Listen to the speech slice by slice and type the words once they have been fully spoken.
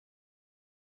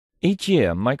Each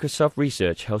year, Microsoft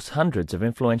Research hosts hundreds of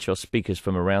influential speakers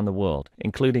from around the world,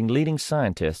 including leading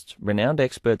scientists, renowned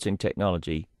experts in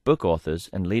technology, book authors,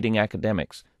 and leading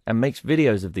academics, and makes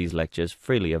videos of these lectures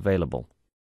freely available.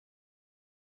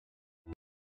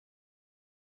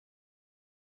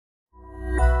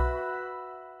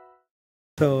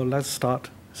 So let's start.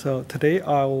 So today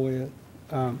our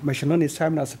machine learning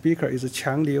seminar speaker is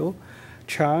Chang Liu.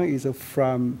 Chang is a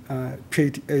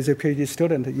PhD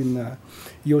student in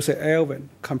UC Irvine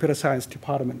Computer Science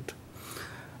Department.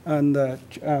 And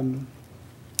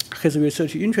his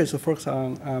research interests focus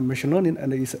on machine learning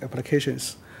and its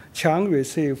applications. Chang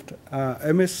received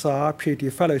MSR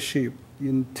PhD fellowship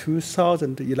in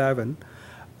 2011.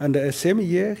 And the same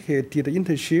year, he did an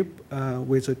internship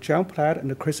with John Platt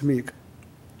and Chris Meek.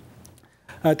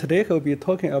 Today, he'll be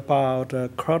talking about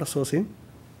crowdsourcing.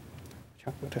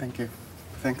 Thank you.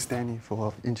 Thanks, Danny,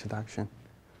 for the introduction.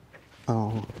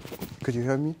 Could you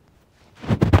hear me?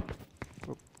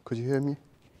 Could you hear me?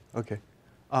 OK.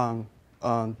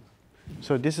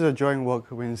 So this is a joint work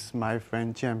with my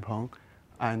friend Jian Peng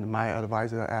and my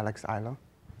advisor, Alex Eiler.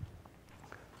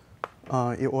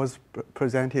 It was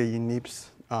presented in NIPS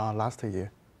last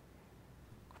year.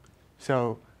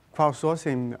 So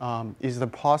crowdsourcing is the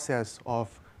process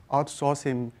of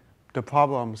outsourcing the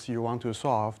problems you want to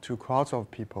solve to crowds of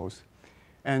peoples.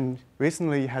 And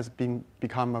recently has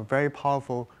become a very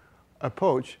powerful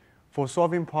approach for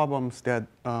solving problems that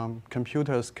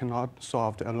computers cannot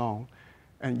solve alone,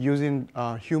 and using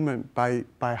by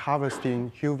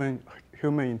harvesting human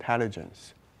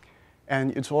intelligence.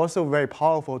 And it's also very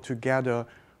powerful to gather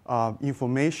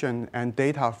information and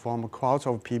data from crowds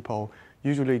of people.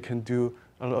 Usually can do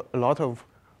a lot of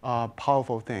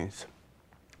powerful things.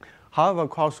 However,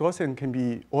 crowdsourcing can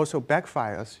be also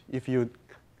backfires if you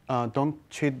don't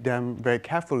treat them very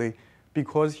carefully,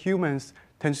 because humans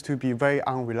tend to be very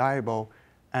unreliable,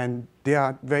 and they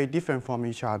are very different from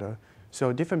each other.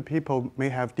 So different people may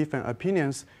have different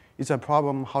opinions. It's a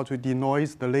problem how to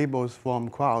denoise the labels from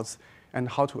crowds and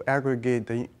how to aggregate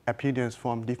the opinions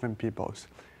from different peoples.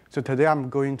 So today I'm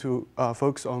going to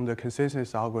focus on the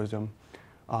consensus algorithm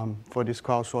for this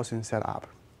crowdsourcing setup.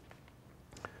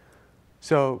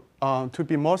 So to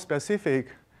be more specific,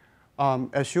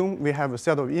 assume we have a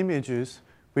set of images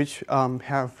which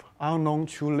have unknown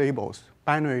true labels,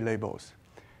 binary labels.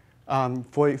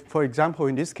 For example,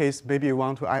 in this case, maybe you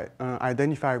want to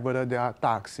identify whether there are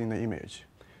ducks in the image.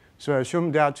 So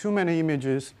assume there are too many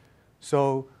images.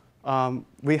 So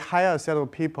we hire a set of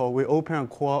people. We open a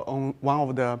core on one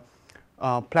of the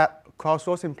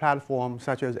crowdsourcing platforms,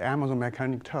 such as Amazon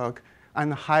Mechanic Turk,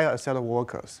 and hire a set of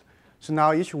workers. So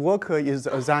now each worker is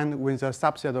assigned with a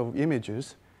subset of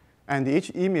images. And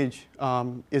each image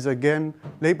is again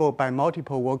labeled by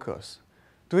multiple workers.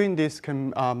 Doing this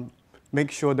can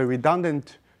make sure the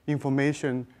redundant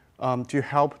information to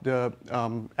help the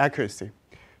accuracy.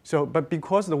 So, but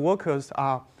because the workers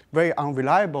are very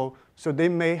unreliable, so they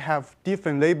may have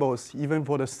different labels even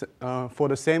for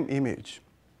the same image.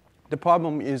 The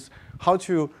problem is how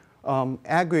to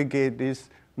aggregate these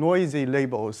noisy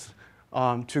labels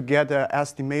to get an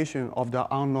estimation of the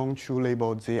unknown true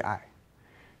label Zi.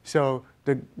 So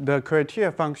the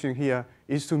criteria function here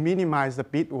is to minimize the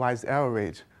bitwise error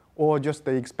rate, or just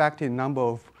the expected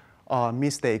number of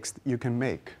mistakes you can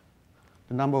make,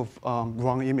 the number of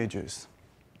wrong images.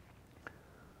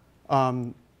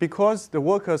 Because the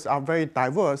workers are very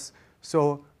diverse,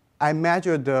 so I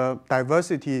measure the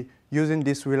diversity using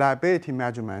this reliability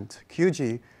measurement,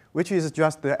 QG, which is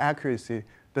just the accuracy,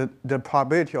 the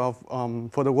probability of,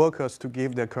 for the workers to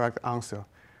give the correct answer.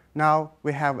 Now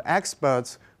we have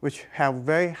experts which have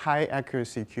very high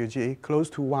accuracy QG, close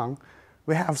to 1.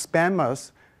 We have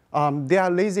spammers. They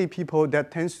are lazy people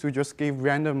that tend to just give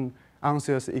random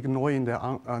answers, ignoring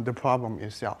the problem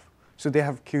itself. So they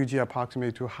have QG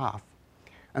approximately to half.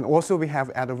 And also we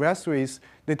have adversaries.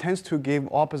 They tend to give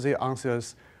opposite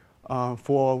answers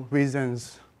for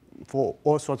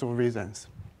all sorts of reasons.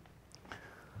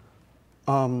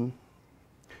 So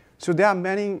there are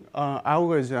many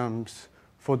algorithms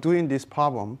for doing this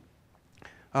problem.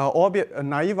 Albeit a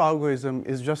naive algorithm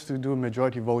is just to do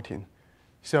majority voting.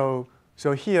 So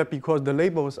here, because the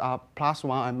labels are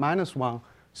 +1 and -1,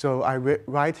 so I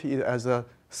write it as a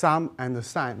sum and a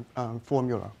sign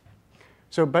formula.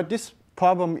 So, but this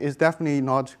problem is definitely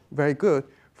not very good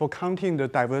for counting the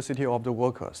diversity of the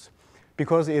workers,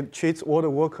 because it treats all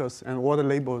the workers and all the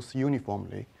labels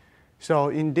uniformly. So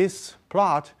in this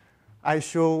plot, I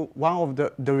show one of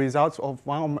the results of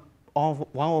one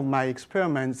of my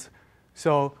experiments.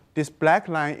 So this black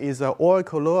line is an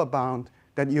oracle lower bound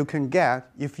that you can get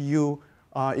if you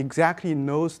exactly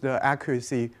knows the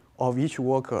accuracy of each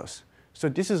workers. So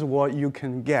this is what you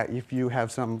can get if you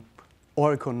have some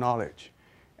Oracle knowledge.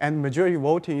 And majority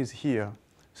voting is here.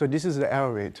 So this is the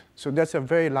error rate. So that's a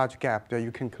very large gap that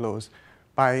you can close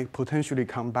by potentially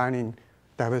combining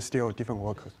diversity of different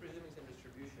workers. Presuming some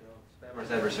distribution of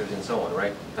spammers, adversaries, and so on,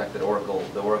 right? The fact that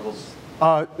the Oracle's...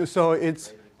 So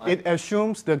it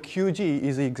assumes the QG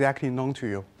is exactly known to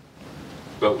you.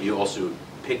 But you also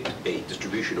picked a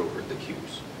distribution over the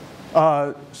Qs.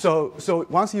 So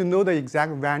once you know the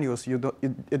exact values,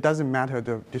 it doesn't matter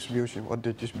the distribution, what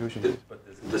the distribution is. But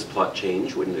does this plot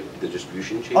change when the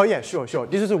distribution changes? Oh yeah, sure.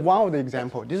 This is one of the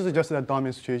examples. This is just a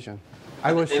demonstration.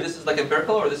 And this is like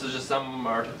empirical, or this is just some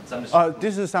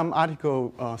this is some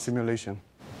article simulation.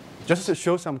 Just to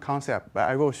show some concept, but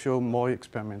I will show more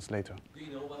experiments later. Do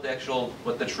you know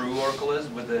what the true Oracle is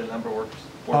with the number of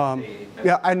workers?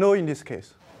 Yeah, I know in this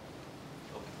case.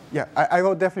 Yeah, I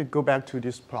will definitely go back to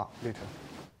this plot later.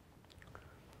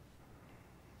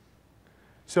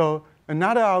 So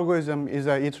another algorithm is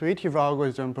an iterative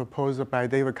algorithm proposed by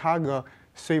David Karger,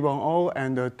 Seiwon Oh,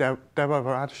 and Deva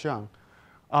Varadchand.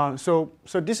 So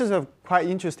this is a quite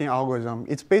interesting algorithm.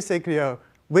 It's basically a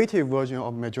weighted version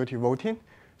of majority voting.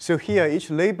 So here, each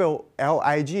label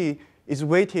Lig is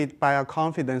weighted by a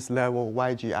confidence level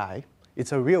YGI.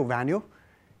 It's a real value.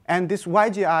 And this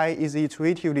YGI is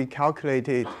iteratively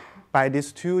calculated by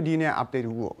these two linear update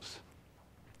rules.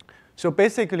 So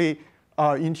basically,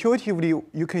 intuitively,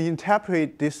 you can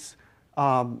interpret these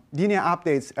linear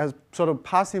updates as sort of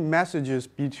passing messages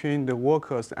between the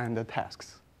workers and the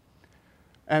tasks.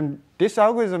 And this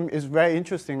algorithm is very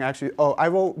interesting, actually. Oh, I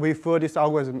will refer this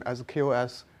algorithm as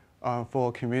QoS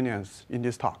for convenience in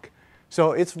this talk.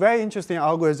 So it's very interesting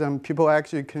algorithm. People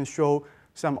actually can show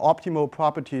some optimal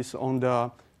properties on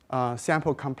the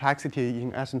sample complexity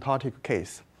in asymptotic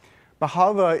case. But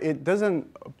however, it doesn't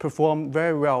perform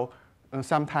very well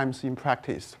sometimes in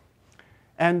practice.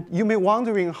 And you may be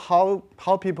wondering how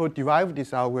people derive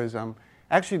this algorithm.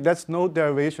 Actually, there's no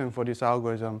derivation for this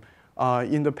algorithm.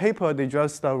 In the paper, they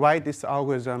just write this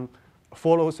algorithm,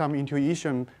 follow some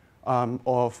intuition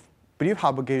of belief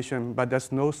propagation, but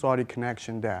there's no solid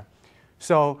connection there.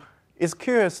 So it's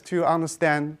curious to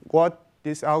understand what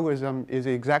this algorithm is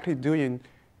exactly doing,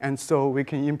 and so we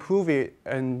can improve it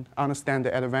and understand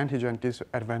the advantage and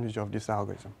disadvantage of this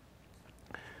algorithm.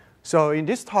 So in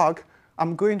this talk,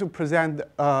 I'm going to present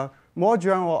a more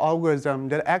general algorithm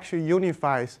that actually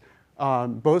unifies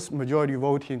both majority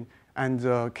voting and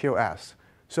QoS.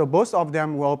 So both of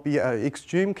them will be an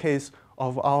extreme case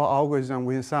of our algorithm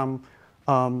with some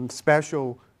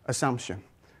special assumption.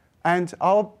 And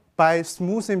by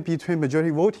smoothing between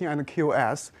majority voting and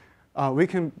QoS, we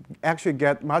can actually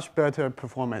get much better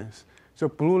performance. So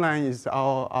blue line is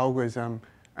our algorithm,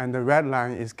 and the red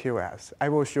line is QoS. I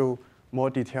will show more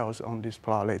details on this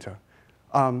plot later.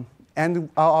 And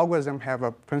our algorithm have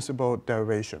a principal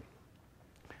derivation.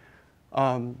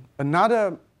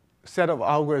 Another set of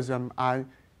algorithms are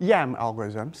EM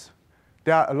algorithms.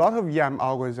 There are a lot of EM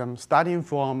algorithms starting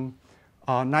from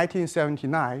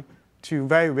 1979 to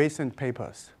very recent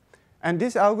papers. And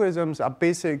these algorithms are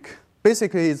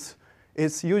basically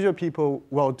it's usual people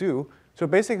will do. So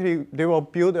basically, they will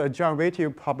build a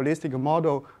generative probabilistic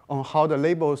model on how the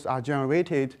labels are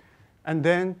generated, and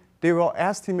then they will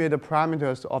estimate the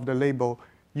parameters of the label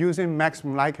using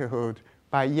maximum likelihood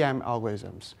by EM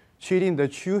algorithms, treating the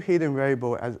true hidden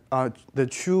variable as the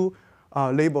true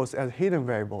labels as hidden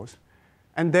variables.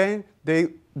 And then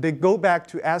they go back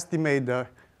to estimate the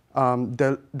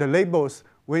labels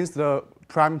with the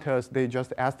parameters they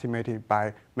just estimated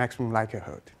by maximum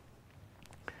likelihood.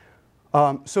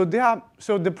 So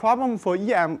the problem for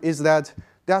EM is that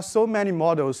there are so many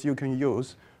models you can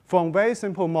use, from very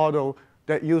simple model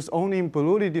that use only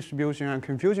Bernoulli distribution and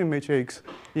confusion matrix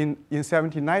in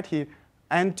 1790,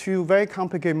 and to very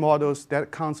complicated models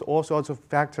that count all sorts of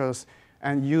factors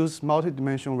and use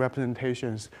multidimensional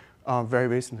representations very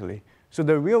recently. So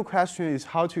the real question is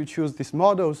how to choose these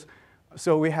models.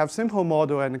 So we have simple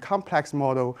model and complex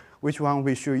model, which one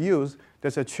we should use.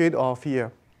 There's a trade-off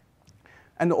here.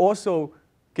 And also,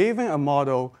 given a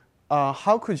model,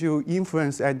 how could you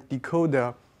influence and decode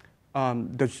the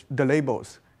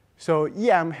labels? So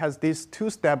EM has this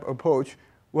two-step approach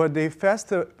where they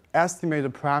first estimate the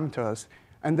parameters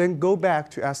and then go back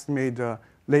to estimate the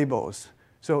labels.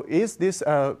 So is this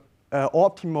an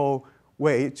optimal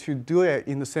way to do it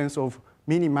in the sense of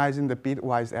minimizing the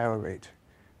bitwise error rate?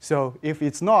 So if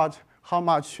it's not, how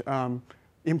much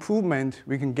improvement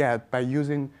we can get by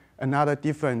using another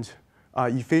different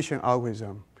efficient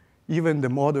algorithm, even the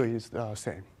model is the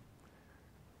same.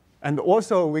 And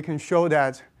also, we can show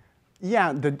that,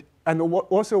 yeah,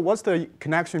 also, what's the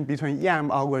connection between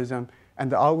EM algorithm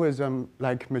and the algorithm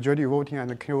like majority voting and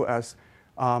the QoS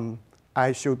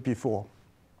I showed before?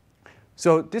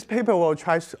 So this paper will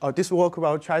try to, this work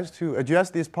will try to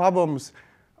address these problems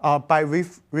by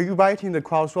rewriting the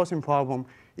crowdsourcing problem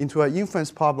into an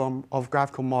inference problem of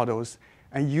graphical models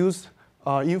and use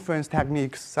inference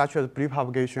techniques such as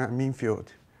pre-propagation and mean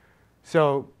field.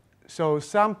 So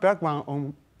some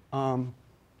background on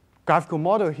graphical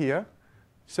model here.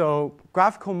 So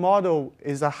graphical model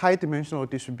is a high-dimensional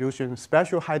distribution,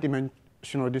 special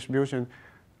high-dimensional distribution,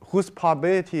 whose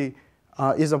probability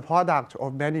is a product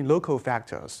of many local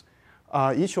factors,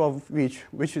 each of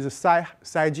which is a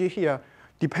psi g here,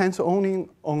 depends only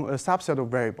on a subset of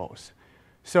variables.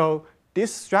 So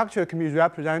this structure can be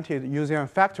represented using a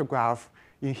factor graph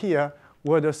in here,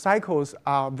 where the cycles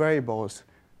are variables,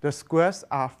 the squares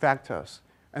are factors,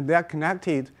 and they are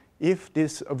connected if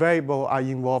these variables are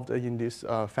involved in this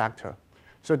factor.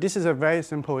 So this is a very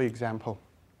simple example.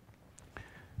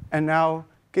 And now,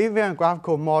 given a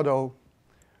graphical model,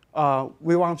 a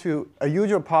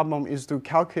usual problem is to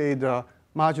calculate the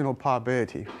marginal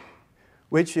probability,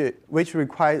 which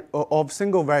requires, of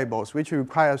single variables, which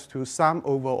requires to sum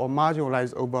over or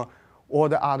marginalize over all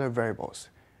the other variables.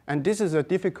 And this is a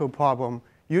difficult problem,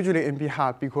 usually in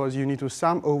hard because you need to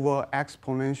sum over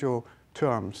exponential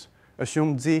terms.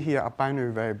 Assume z here are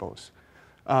binary variables.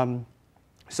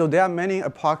 So there are many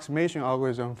approximation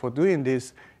algorithms for doing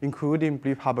this, including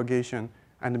pre-propagation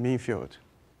and the mean field.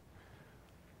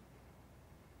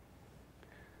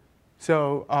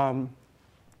 So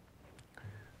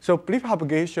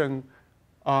pre-propagation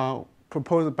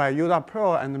proposed by Yuda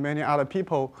Pearl and many other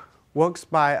people works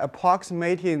by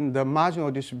approximating the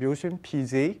marginal distribution,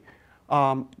 Pz,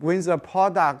 with the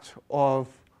product of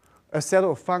a set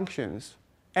of functions,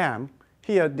 m.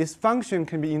 Here, this function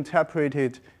can be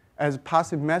interpreted as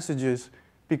passive messages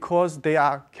because they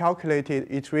are calculated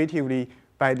iteratively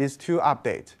by these two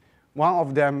updates. One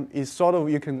of them is sort of,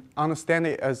 you can understand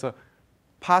it as a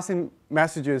passing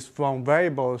messages from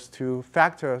variables to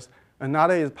factors.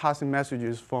 Another is passing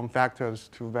messages from factors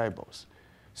to variables.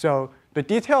 So the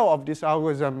detail of this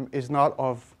algorithm is not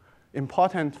of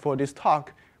importance for this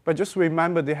talk, but just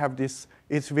remember they have this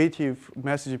iterative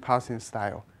message passing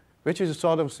style, which is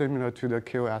sort of similar to the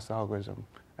QoS algorithm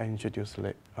I introduced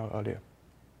earlier.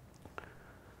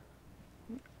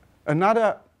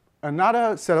 Another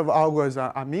set of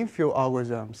algorithms are mean field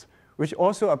algorithms, which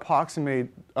also approximate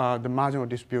the marginal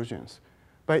distributions.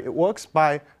 But it works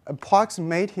by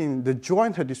approximating the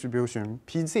joint distribution,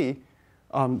 Pz,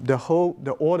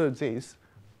 the order z's,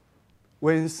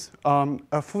 with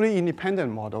a fully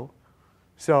independent model.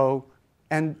 So,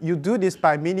 and you do this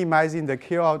by minimizing the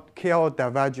KL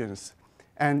divergence.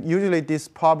 And usually this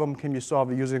problem can be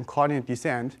solved using coordinate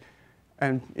descent,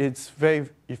 and it's very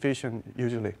efficient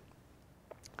usually.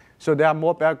 So there are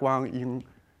more background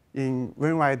in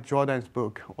Wainwright Jordan's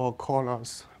book or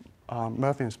Corner's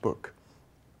Murphy's book.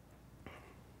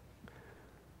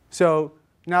 So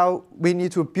now we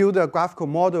need to build a graphical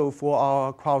model for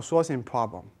our crowdsourcing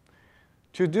problem.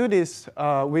 To do this,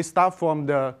 we start from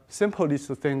the simplest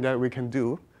thing that we can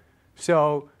do.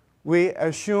 So we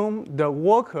assume the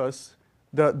workers,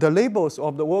 the labels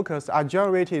of the workers are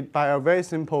generated by a very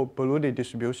simple Bernoulli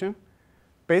distribution.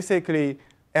 Basically,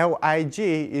 Lig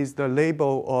is the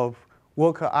label of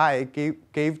worker I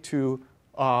gave to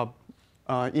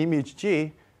image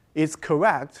G. Is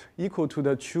correct, equal to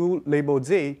the true label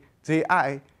Z, Zi,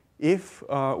 if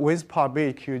with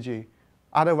probability Qg.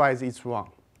 Otherwise, it's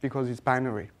wrong, because it's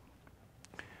binary.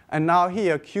 And now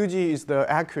here, Qg is the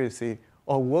accuracy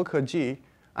of worker G,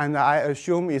 and I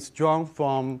assume it's drawn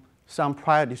from some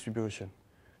prior distribution.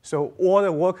 So all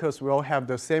the workers will have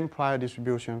the same prior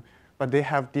distribution, but they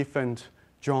have different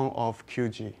drawn of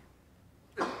Qg.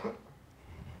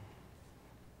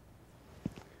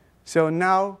 So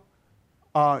now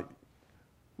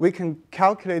we can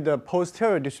calculate the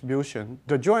posterior distribution,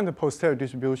 the joint posterior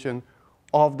distribution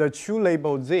of the true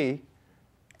label Z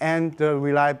and the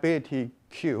reliability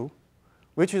Q,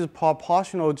 which is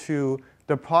proportional to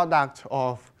the product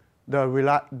of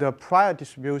the prior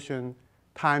distribution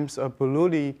times a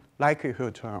Bernoulli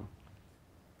likelihood term.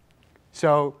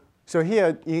 So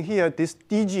here, this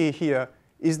dg here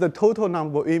is the total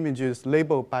number of images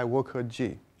labeled by worker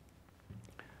G.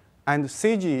 And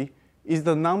cg is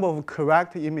the number of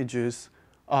correct images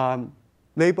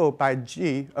labeled by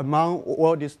G among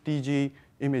all these dg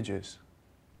images.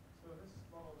 So this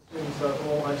model assumes that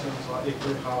all items are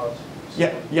equally hard.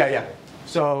 Yeah.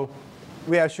 So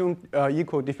we assume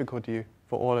equal difficulty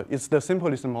for all. It's the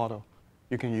simplest model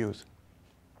you can use.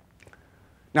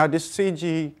 Now this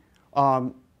CG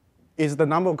is the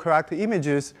number of correct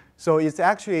images. So it's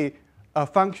actually a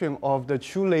function of the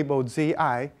true label Zi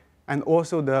and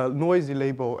also the noisy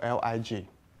label Lig.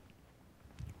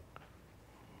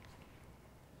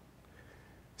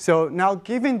 So now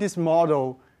given this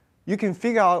model, you can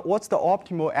figure out what's the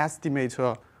optimal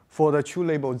estimator for the true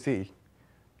label Z.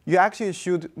 You actually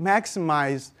should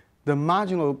maximize the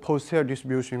marginal posterior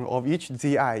distribution of each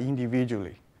Zi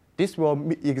individually. This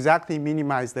will exactly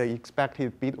minimize the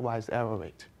expected bitwise error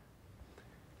rate.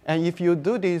 And if you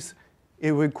do this,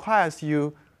 it requires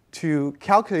you to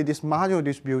calculate this marginal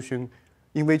distribution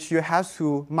in which you have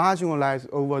to marginalize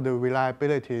over the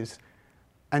reliabilities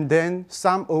and then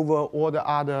sum over all the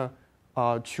other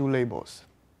true labels.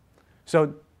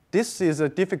 So this is a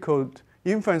difficult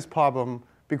inference problem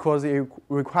because it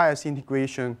requires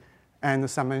integration and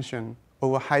summation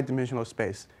over high dimensional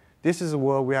space. This is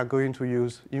where we are going to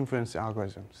use inference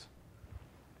algorithms.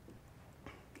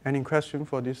 Any question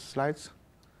for these slides?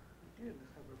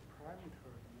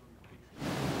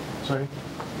 Sorry?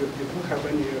 You don't have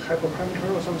any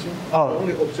hyperparameter or something? Oh.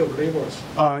 Only observe labels.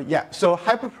 Yeah, so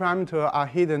hyperparameter are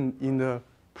hidden in the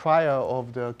prior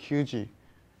of the QG.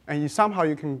 And somehow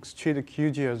you can treat the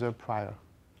QG as a prior.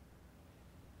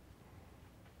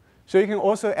 So you can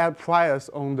also add priors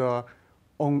on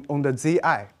the Zi,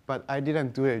 but I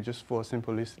didn't do it just for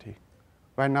simplicity.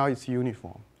 Right now it's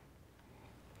uniform.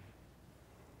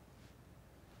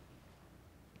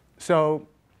 So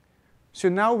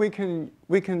now we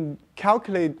can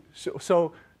calculate,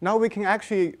 so now we can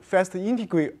actually first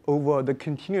integrate over the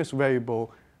continuous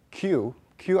variable Q.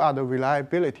 Q are the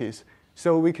reliabilities.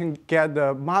 So we can get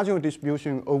the marginal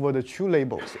distribution over the true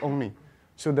labels only.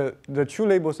 So the true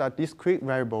labels are discrete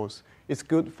variables. It's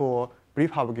good for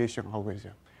brief propagation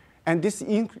algorithm. And this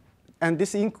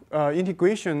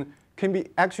integration can be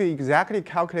actually exactly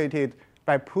calculated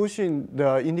by pushing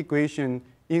the integration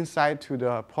inside to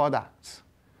the products.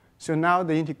 So now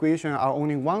the integration are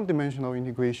only one-dimensional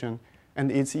integration,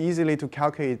 and it's easily to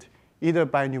calculate either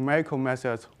by numerical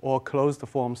methods or closed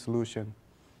form solution.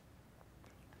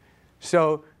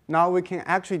 So now we can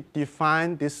actually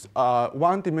define this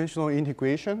one-dimensional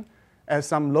integration as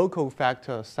some local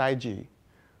factor psi g,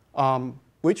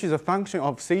 which is a function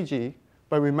of Cg.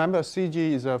 But remember, Cg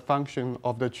is a function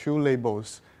of the true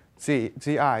labels Zi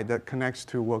that connects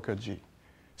to worker G.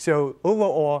 So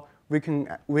overall,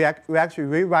 we actually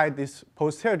rewrite this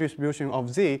posterior distribution of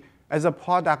Z as a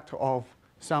product of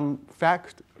some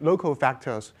local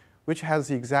factors, which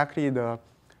has exactly the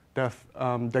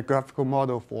graphical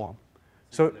model form.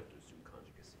 So you have to assume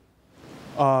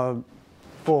conjugacy.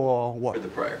 For what? For the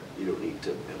prior, you don't need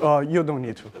to. You don't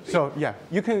need to. So yeah,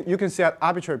 you can set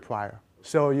arbitrary prior,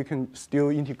 so you can still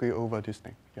integrate over this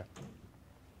thing. Yeah.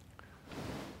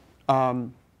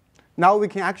 Now we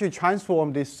can actually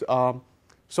transform this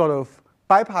sort of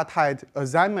bipartite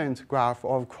assignment graph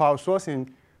of crowdsourcing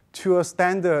to a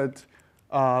standard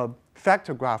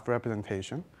factor graph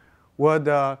representation, where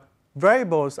the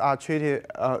variables are treated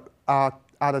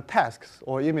are the tasks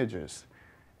or images,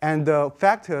 and the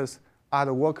factors are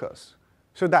the workers.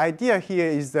 So the idea here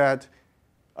is that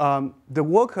the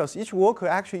workers, each worker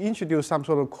actually introduce some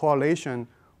sort of correlation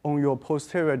on your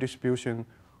posterior distribution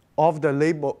of the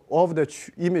label of the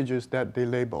images that they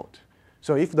labeled.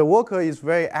 So if the worker is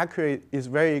very accurate, is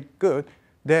very good,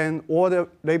 then all the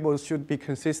labels should be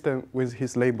consistent with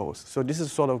his labels. So this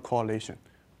is sort of correlation.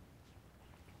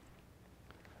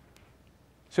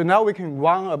 So now we can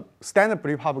run a standard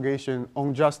brief propagation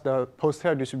on just the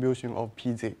posterior distribution of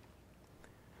PZ.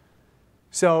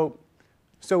 So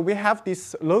we have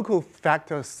this local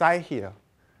factor psi here.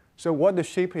 So what the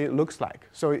shape it looks like.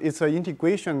 So it's an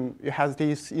integration. It has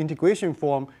this integration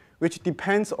form, which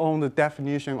depends on the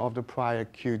definition of the prior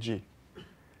QG.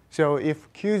 So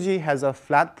if QG has a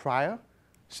flat prior,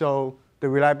 so the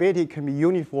reliability can be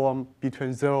uniform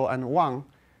between 0 and 1,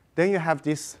 then you have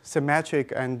this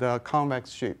symmetric and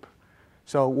convex shape.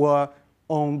 So we're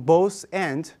on both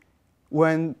ends,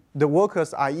 when the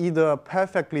workers are either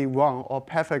perfectly wrong or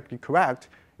perfectly correct,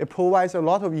 it provides a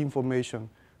lot of information.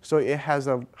 So it has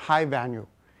a high value.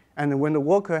 And when the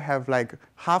worker have like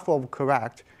half of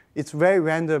correct, it's very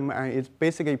random and it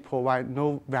basically provides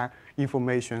no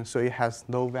information, so it has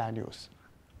no values.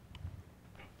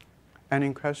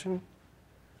 Any question?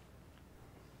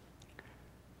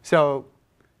 So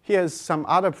here's some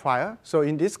other prior. So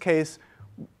in this case,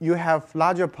 you have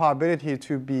larger probability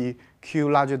to be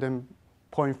Q larger than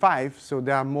 0.5, so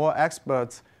there are more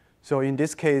experts. So in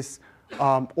this case,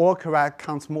 all correct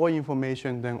counts more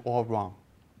information than all wrong.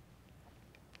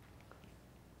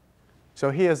 So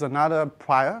here's another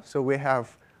prior. So we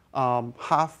have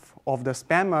half of the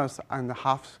spammers and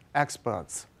half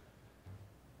experts.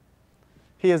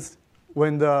 here's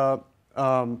when the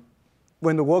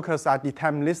workers are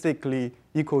deterministically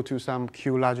equal to some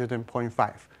q larger than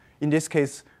 0.5. In this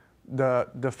case,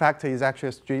 the factor is actually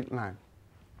a straight line.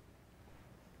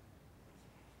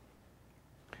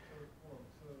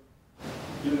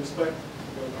 You'd expect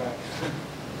to go back.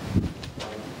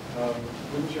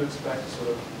 Wouldn't you expect sort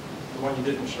of the one you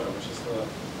didn't show, which is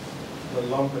the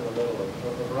lump in the middle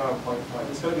of around 0.5?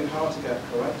 It's going to be hard to get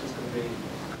correct. It's going to be.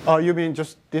 Oh, you mean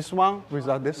just this one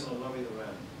without this? Is it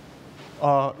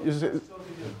Is it? still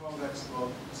give you the convex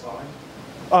log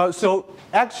side? So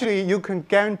actually, you can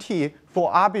guarantee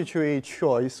for arbitrary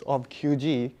choice of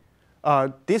QG,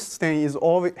 this thing is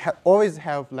always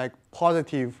have like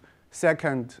positive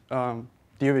second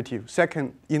derivative,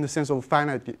 second in the sense of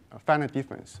finite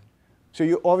difference. So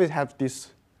you always have this.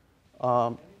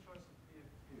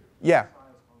 Yeah.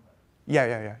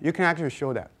 Yeah. You can actually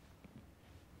show that.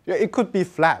 Yeah, it could be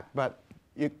flat, but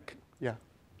yeah.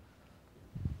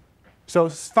 So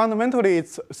fundamentally,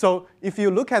 so if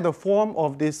you look at the form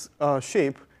of this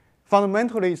shape,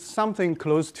 fundamentally it's something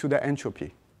close to the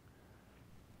entropy.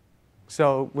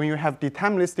 So when you have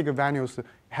deterministic values, it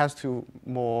has to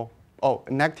more,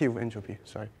 negative entropy,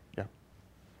 sorry, yeah.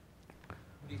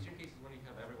 These two cases when you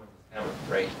have everyone with hammer,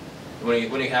 right?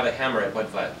 When you have a hammer at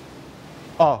 0.5.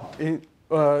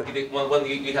 When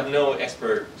you have no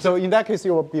expert. So in that case,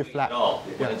 it will be flat. No,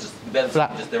 yeah. it's just the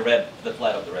flat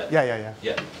of the red.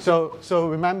 Yeah. So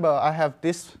remember, I have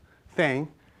this thing.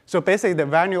 So basically, the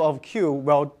value of Q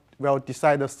will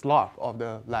decide the slope of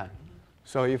the line.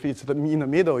 So if it's in the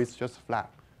middle, it's just flat.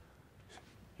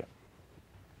 Yeah.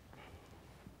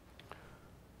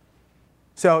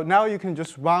 So now you can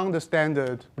just run the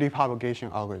standard repropagation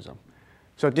algorithm.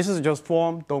 So this is just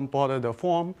form. Don't bother the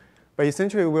form. But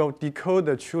essentially, we'll decode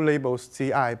the true labels Ci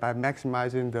by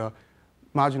maximizing the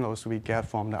marginals we get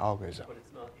from the algorithm. But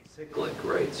it's not acyclic,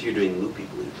 right? So you're doing loopy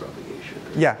propagation.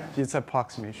 Right? Yeah, it's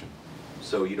approximation.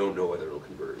 So you don't know whether it'll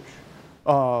converge.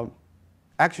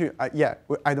 Actually, yeah,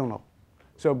 I don't know.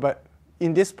 So, but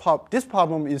in this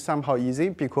problem is somehow easy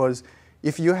because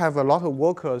if you have a lot of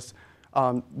workers,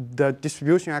 the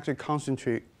distribution actually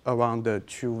concentrate around the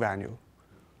true value.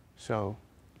 So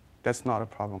that's not a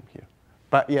problem here.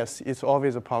 But yes, it's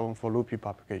always a problem for loopy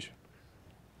propagation.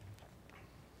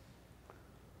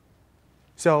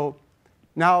 So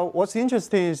now what's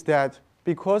interesting is that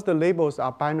because the labels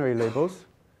are binary labels,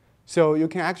 so you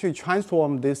can actually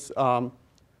transform this,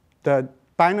 the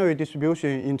binary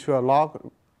distribution into a log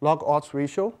odds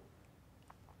ratio.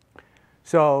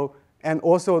 So, and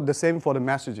also the same for the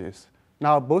messages.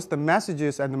 Now both the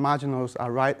messages and the marginals are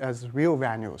right as real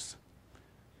values.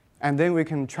 And then we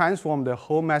can transform the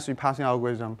whole message passing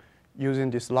algorithm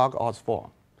using this log odds form.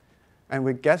 And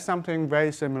we get something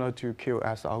very similar to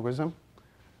QS algorithm.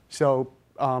 So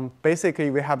basically,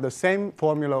 we have the same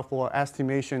formula for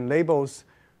estimation labels.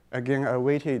 Again, a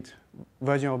weighted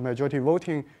version of majority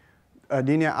voting, a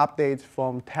linear update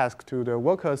from task to the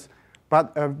workers,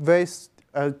 but a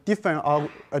different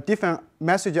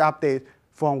message update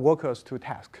from workers to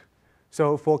task.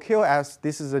 So for QS,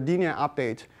 this is a linear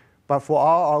update. But for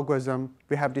our algorithm,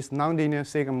 we have this nonlinear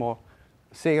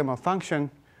sigma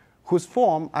function, whose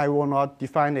form I will not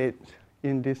define it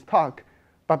in this talk.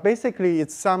 But basically,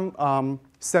 it's some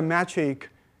symmetric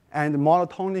and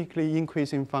monotonically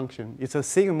increasing function. It's a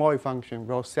sigmoid function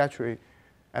will saturate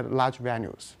at large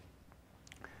values.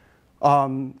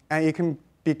 And it can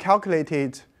be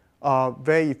calculated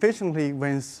very efficiently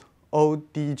with O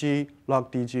dg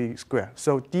log dg squared.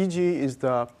 So dg is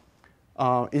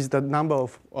the number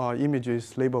of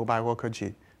images labeled by worker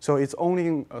G. So it's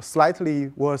only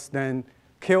slightly worse than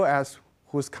QS,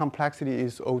 whose complexity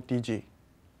is ODG.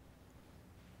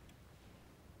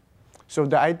 So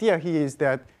the idea here is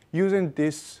that using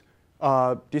this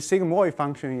sigmoid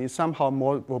function is somehow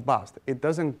more robust. It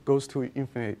doesn't go to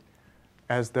infinite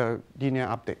as the linear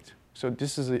update. So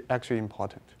this is actually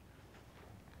important.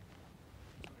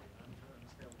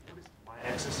 What is the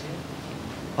y-axis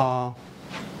here?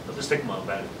 The sigma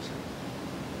values.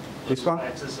 This one? The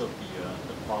y-axis of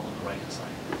the plot on the right-hand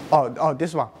side. Oh,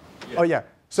 this one. Yeah. Oh, yeah.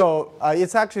 So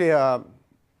it's actually,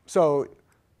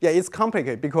 it's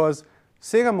complicated because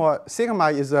sigma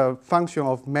is a function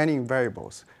of many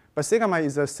variables, but sigma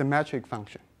is a symmetric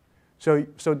function. So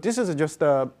this is just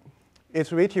a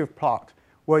iterative plot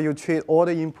where you treat all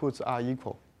the inputs are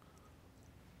equal.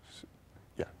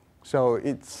 Yeah. So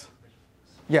it's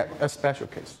a special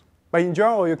case. But in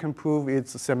general, you can prove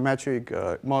it's symmetric,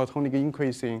 monotonic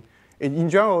increasing. In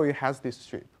general, it has this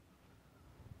shape.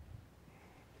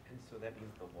 And so that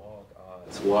means the log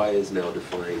odds. Y is now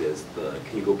defined as the,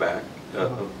 can you go back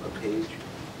a page?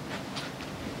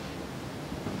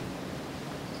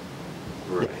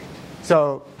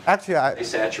 So actually, They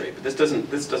saturate, but this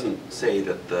doesn't say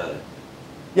that the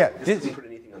yeah, this doesn't put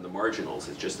anything on the marginals.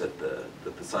 It's just that the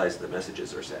size of the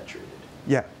messages are saturated.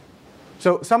 yeah.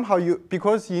 So somehow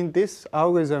because in this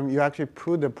algorithm you actually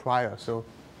put the prior. So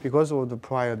because of the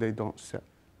prior, they don't set.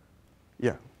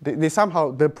 Yeah, they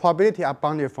somehow the probability are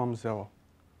bounded from 0.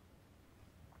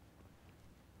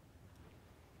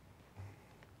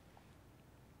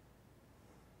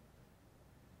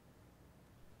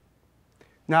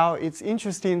 Now, it's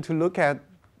interesting to look at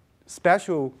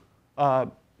special,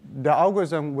 the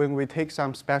algorithm when we take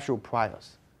some special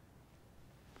priors.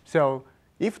 So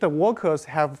if the workers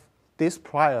have this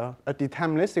prior, a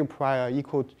deterministic prior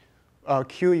equal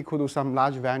Q equal to some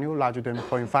large value larger than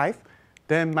 0.5,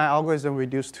 then my algorithm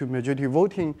reduced to majority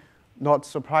voting, not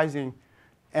surprising.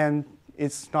 And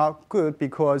it's not good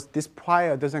because this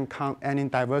prior doesn't count any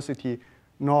diversity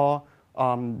nor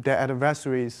the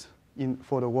adversaries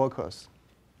for the workers.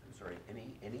 Sorry,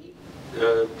 any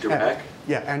Dirac?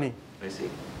 Yeah, any. I see.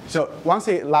 So once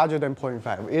it's larger than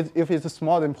 0.5, if it's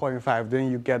smaller than 0.5,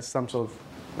 then you get some sort of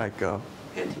like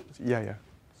Anti. yeah.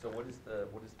 So what is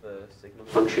the signal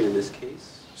function in this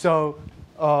case? So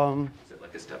Is it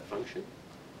like a step function?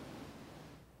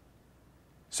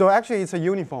 so actually it's a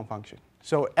uniform function.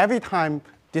 So every time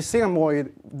this sigmoid,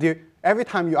 every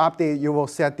time you update, you will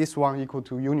set this one equal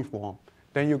to uniform.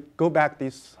 Then you go back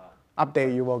this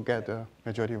update, you will get the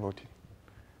majority voting.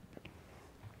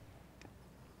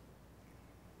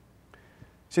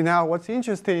 So now what's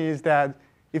interesting is that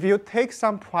if you take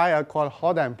some prior called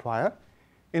Haldane prior,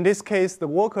 in this case, the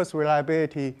worker's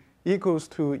reliability equals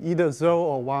to either 0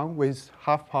 or 1 with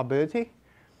half probability.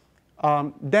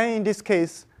 Then in this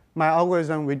case, my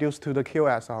algorithm reduced to the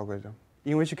QoS algorithm,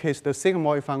 in which case the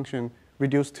sigmoid function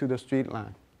reduced to the straight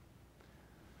line.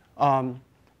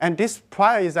 And this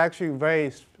prior is actually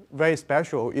very, very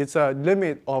special. It's a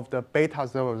limit of the beta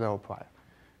 00 prior.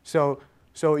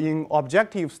 So in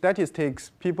objective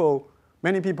statistics,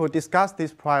 many people discuss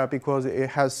this prior because it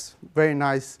has very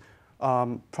nice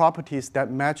properties that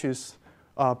matches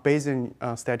Bayesian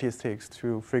statistics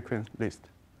to frequent list.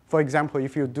 For example,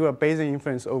 if you do a Bayesian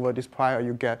inference over this prior,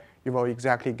 you will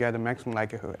exactly get a maximum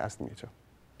likelihood estimator.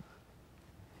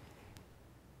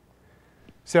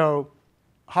 So,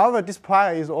 however, this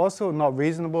prior is also not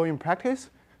reasonable in practice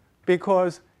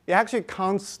because it actually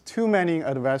counts too many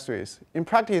adversaries. In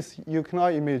practice, you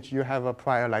cannot imagine you have a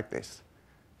prior like this.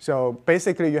 So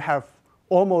basically, you have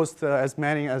almost as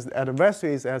many as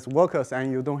adversaries as workers,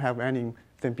 and you don't have anything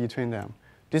between them.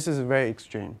 This is very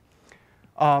extreme.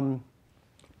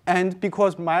 And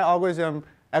because my algorithm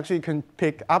actually can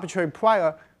pick arbitrary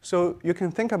prior, so you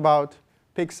can think about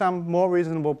pick some more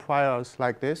reasonable priors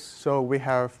like this. So we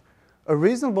have a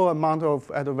reasonable amount of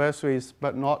adversaries,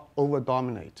 but not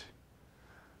over-dominate.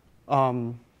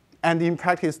 And in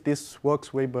practice, this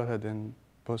works way better than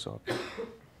both of them.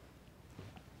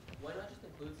 Why not just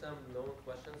include some known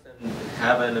questions and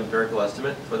have an empirical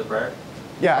estimate for the prior?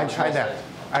 Yeah, I tried that.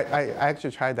 I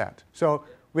actually tried that. So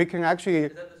we can actually.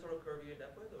 Is that the sort of curve you end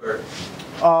up with,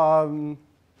 or?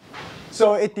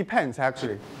 So it depends,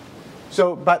 actually.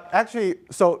 But actually,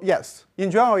 yes,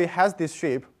 in general, it has this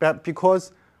shape, but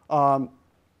because, but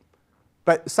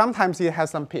sometimes it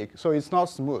has some peak, so it's not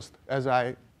smooth as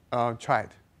I tried,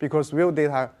 because real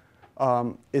data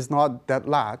is not that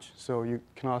large, so you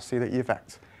cannot see the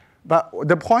effects. But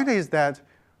the point is that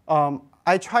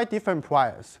I tried different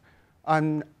priors,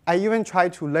 and I even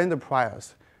tried to learn the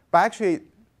priors. But actually,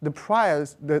 the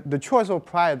priors, the choice of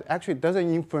prior actually doesn't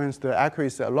influence the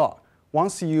accuracy a lot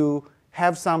once you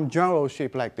have some general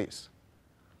shape like this.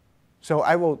 So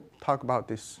I will talk about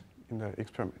this in the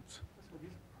experiments. So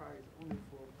this prior is only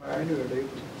for binary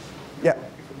labels. Yeah.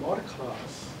 If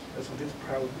multi-class, so this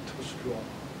prior would be too strong.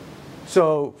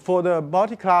 So for the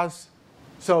multi-class,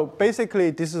 so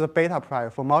basically this is a beta prior.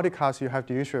 For multi-class, you have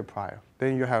dilution prior.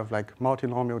 Then you have like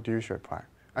multinomial dilution prior.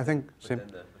 I think.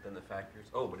 But then the factors.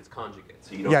 Oh, but it's conjugate,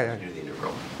 so you don't have to do the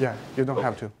integral. Yeah, you don't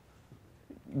have to.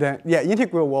 Then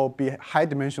integral will be high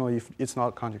dimensional if it's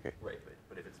not conjugate. Right,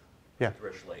 but if it's yeah.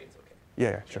 Dirichlet, it's okay.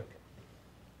 Yeah, sure. Okay.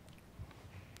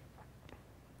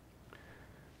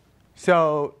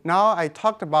 So now I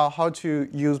talked about how to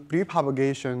use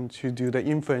propagation to do the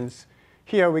inference.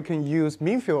 Here we can use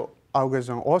mean field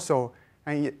algorithm also,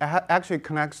 and it actually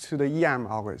connects to the EM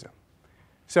algorithm.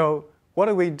 So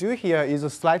what we do here is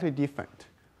slightly different.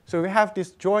 So we have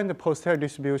this joint posterior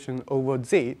distribution over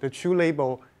Z, the true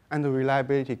label, and the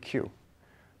reliability Q.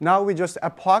 Now we just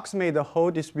approximate the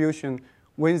whole distribution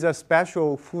with a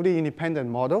special fully independent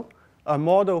model, a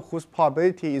model whose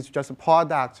probability is just a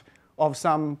product of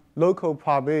some local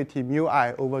probability mu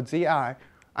I over Zi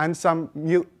and some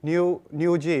mu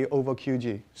g over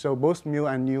qg. So both mu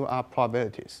and nu are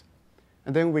probabilities.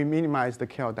 And then we minimize the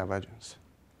KL divergence.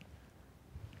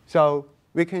 So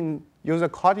we can use a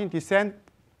coordinate descent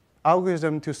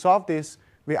algorithm to solve this.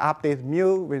 We update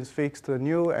mu with fixed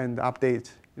nu and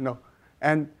update,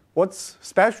 And what's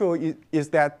special is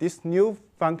that this new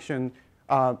function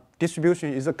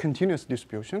distribution is a continuous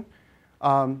distribution.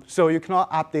 So you cannot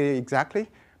update it exactly.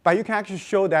 But you can actually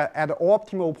show that at the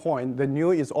optimal point, the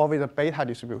nu is always a beta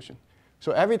distribution.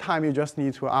 So every time you just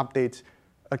need to update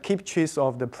a keep trace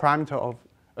of the parameter of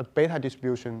a beta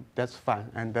distribution, that's fine.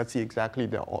 And that's exactly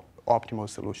the optimal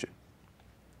solution.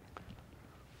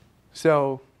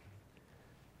 So,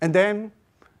 and then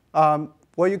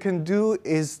what you can do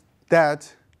is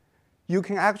that you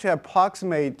can actually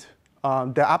approximate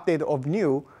the update of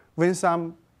nu with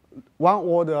some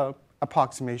one-order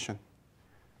approximation.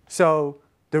 So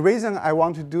the reason I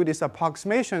want to do this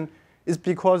approximation is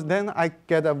because then I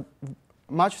get a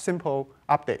much simple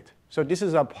update. So this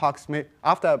is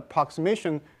after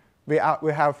approximation, we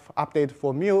have update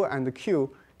for mu and the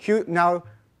q. Now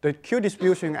the q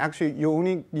distribution, actually, you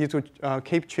only need to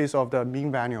keep trace of the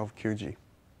mean value of qg.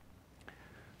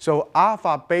 So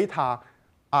alpha, beta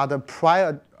are the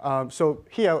prior. So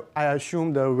here I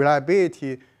assume the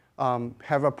reliability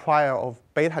have a prior of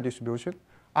beta distribution.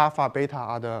 Alpha, beta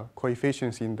are the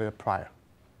coefficients in the prior.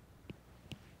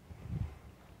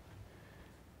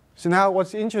 So now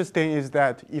what's interesting is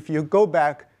that if you go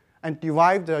back and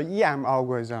derive the EM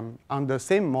algorithm on the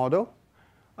same model,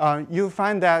 you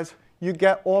find that you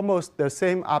get almost the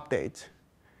same update,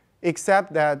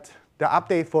 except that the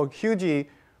update for QG,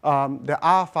 the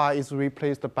alpha is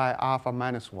replaced by alpha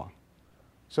minus 1.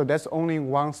 So that's only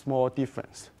one small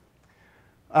difference.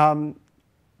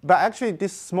 But actually,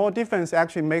 this small difference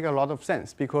actually makes a lot of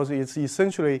sense because it's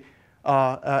essentially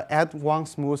add one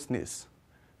smoothness.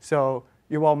 So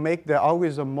you will make the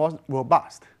algorithm more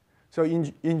robust. So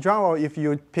in general, if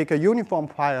you pick a uniform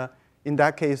prior, in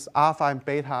that case, alpha and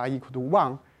beta are equal to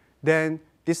 1, then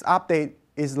this update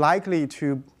is likely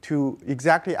to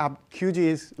exactly QG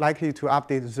is likely to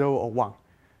update 0 or 1.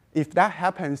 If that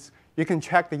happens, you can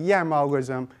check the EM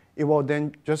algorithm. It will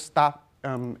then just stop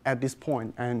at this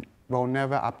point and will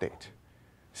never update.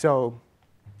 So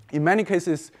in many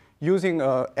cases, using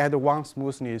add one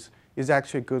smoothness is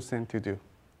actually a good thing to do.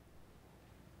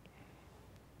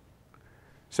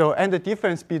 So, and the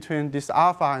difference between this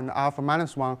alpha and alpha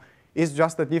minus 1 is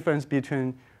just the difference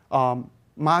between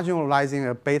marginalizing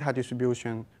a beta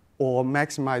distribution or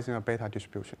maximizing a beta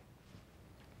distribution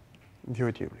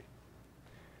intuitively.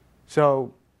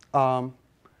 So our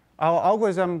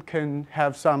algorithm can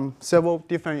have several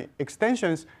different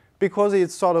extensions because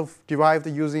it's sort of derived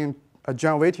using a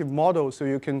generative model, so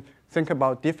you can think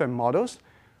about different models.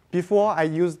 Before I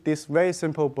used this very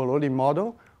simple Bernoulli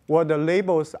model, where the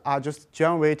labels are just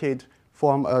generated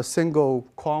from a single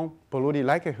quant Bernoulli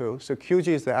likelihood. So QG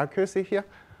is the accuracy here.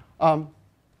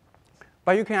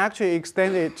 But you can actually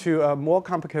extend it to a more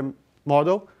complicated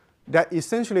model that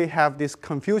essentially have this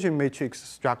confusion matrix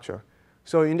structure.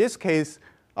 So in this case,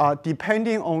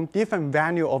 depending on different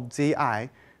value of Zi,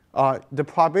 the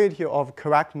probability of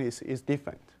correctness is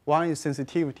different. One is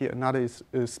sensitivity, another is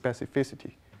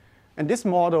specificity. And this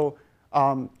model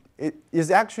it is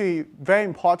actually very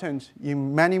important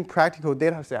in many practical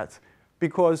data sets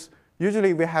because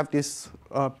usually we have this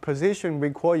position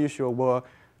recall issue where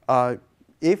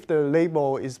if the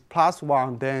label is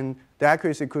 +1, then the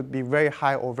accuracy could be very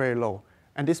high or very low.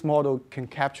 And this model can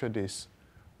capture this.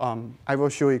 I will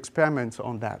show experiments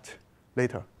on that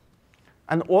later.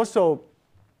 And also,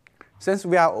 since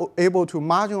we are able to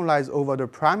marginalize over the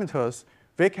parameters,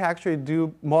 we can actually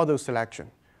do model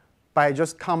selection by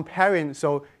just comparing.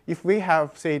 So if we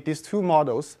have, say, these two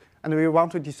models, and we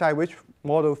want to decide which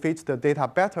model fits the data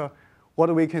better,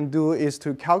 what we can do is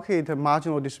to calculate the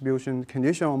marginal distribution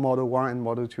condition on model 1 and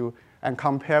model 2 and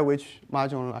compare which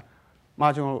marginal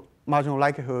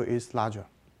likelihood is larger.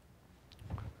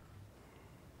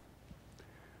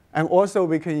 And also,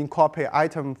 we can incorporate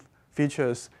item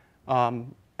features,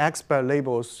 expert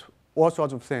labels, all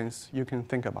sorts of things you can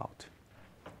think about.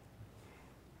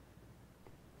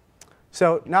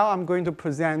 So now I'm going to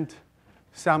present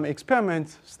some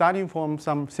experiments starting from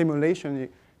some simulation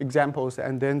examples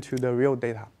and then to the real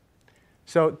data.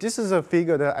 So this is a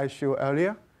figure that I showed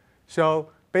earlier. So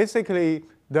basically,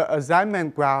 the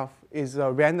assignment graph is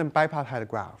a random bipartite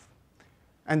graph.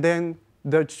 And then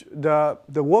the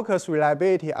workers'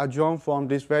 reliability are drawn from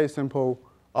this very simple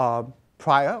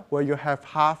prior, where you have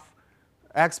half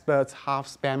experts, half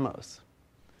spammers.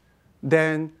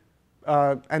 Then,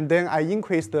 and then I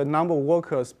increase the number of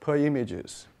workers per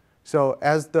images. So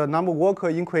as the number of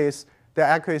workers increase, the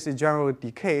accuracy generally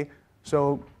decay.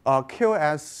 So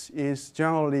QoS is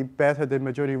generally better than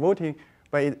majority voting,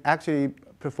 but it actually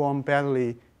performs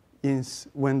badly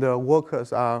when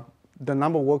the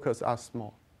number of workers are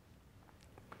small.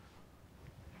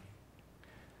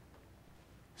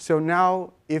 So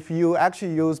now, if you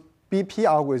actually use BP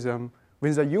algorithm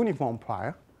with a uniform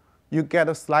prior, you get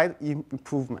a slight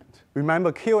improvement.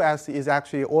 Remember, QoS is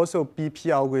actually also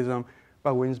BP algorithm,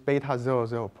 but with beta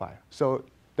 00 prior. So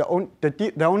the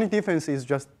only difference is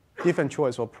just different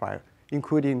choice of prior,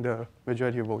 including the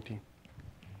majority voting.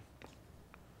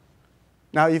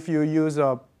 Now, if you use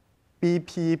a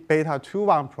BP beta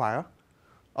 21 prior,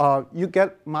 you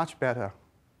get much better.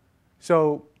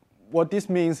 So what this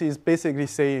means is basically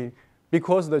saying,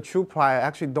 because the true prior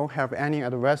actually don't have any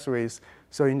adversaries,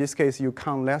 so in this case, you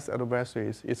count less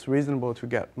adversaries, it's reasonable to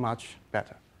get much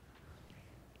better.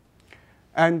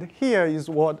 And here is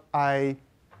what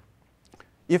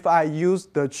if I use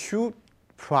the true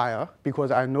prior,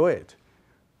 because I know it,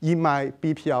 in my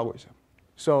BP algorithm.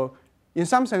 So in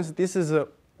some sense, this is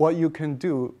what you can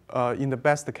do in the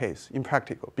best case, in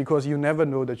practical, because you never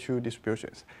know the true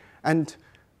distributions.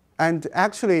 And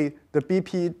actually, the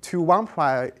BP21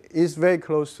 prior is very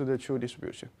close to the true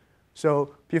distribution.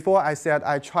 So before I said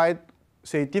I tried,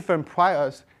 say, different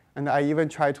priors, and I even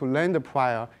tried to learn the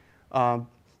prior.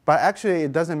 But actually,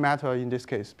 it doesn't matter in this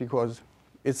case, because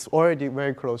it's already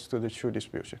very close to the true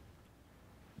distribution.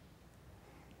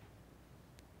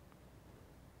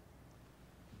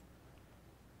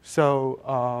 So,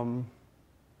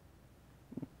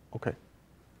 OK.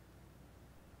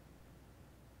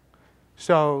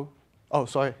 So, oh,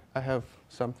 sorry, I have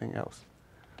something else.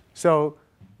 So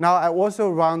now I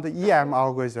also run the EM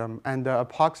algorithm and the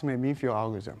approximate mean field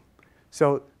algorithm.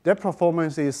 So their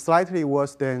performance is slightly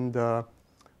worse than the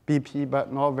BP,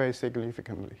 but not very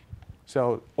significantly.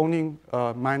 So only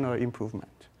minor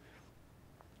improvement.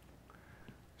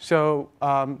 So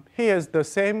here's the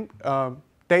same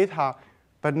data,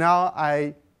 but now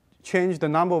I change the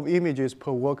number of images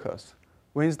per workers,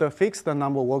 with the fixed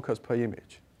number of workers per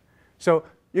image. So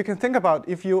you can think about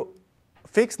if you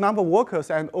fix number of workers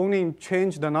and only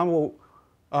change the number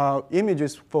of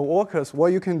images for workers,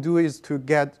 what you can do is to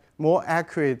get more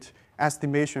accurate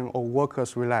estimation of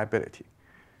workers' reliability.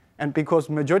 And because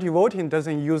majority voting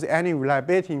doesn't use any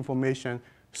reliability information,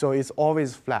 so it's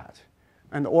always flat.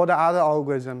 And all the other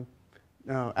algorithm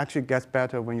actually gets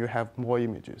better when you have more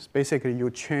images. Basically, you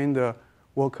train the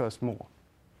workers more.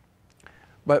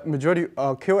 But majority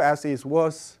QoS is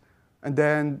worse. And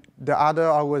then the other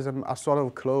algorithms are sort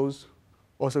of close,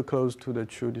 also close to the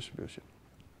true distribution.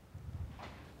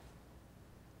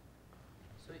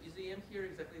 So is EM here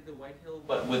exactly the Whitehill,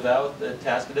 but without the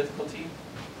task difficulty?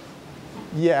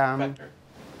 Yeah. Factor?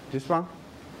 This one?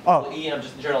 Oh. Well, EM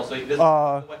just in general. So this is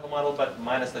the Whitehill model, but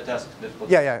minus the task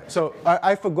difficulty. Yeah, yeah. So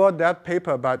I forgot that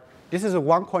paper, but this is a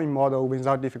one-coin model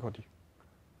without difficulty,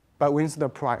 but with the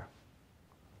prior.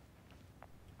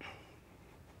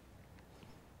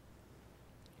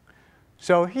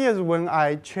 So here's when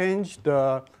I change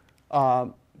the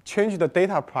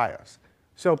data priors.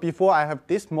 So before I have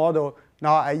this model,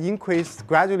 now I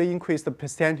gradually increase the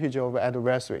percentage of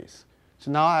adversaries.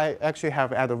 So now I actually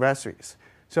have adversaries.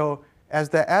 So as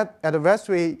the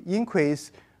adversary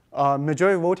increase,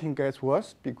 majority voting gets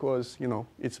worse because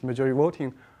it's majority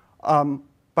voting.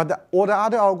 But all the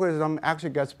other algorithm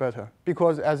actually gets better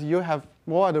because as you have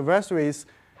more adversaries,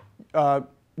 the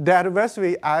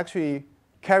adversary actually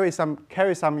carry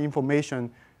some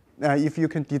information. If you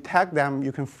can detect them,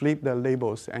 you can flip the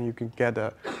labels and you can get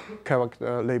a correct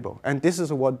label. And this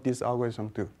is what this algorithm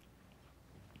do.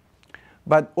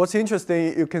 But what's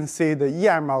interesting, you can see the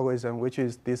EM algorithm, which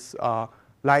is this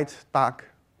light dark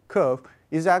curve,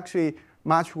 is actually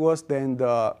much worse than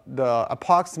the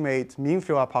approximate mean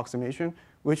field approximation,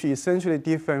 which is essentially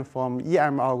different from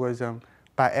EM algorithm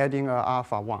by adding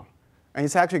alpha 1. And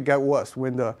it's actually get worse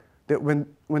when there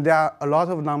are a lot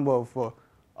of number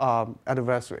of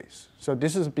adversaries. So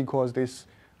this is because this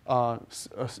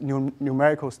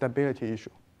numerical stability issue.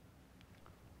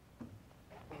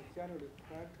 Generally,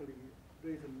 practically,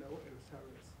 there is no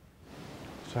adversaries.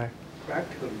 Sorry.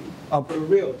 Practically, for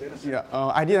real data set.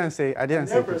 Yeah, I didn't say. I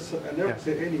never Yeah.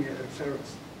 say any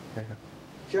adversaries. Yeah.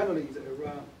 Generally, it's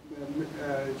around.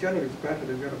 Generally, it's better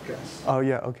than random guess. Oh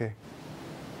yeah. Okay.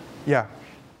 Yeah.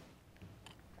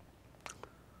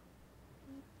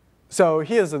 So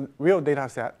here's a real data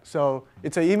set. So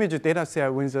it's an image data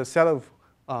set with a set of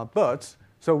birds.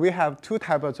 So we have two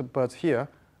types of birds here,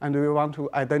 and we want to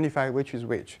identify which is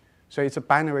which. So it's a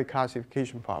binary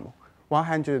classification problem,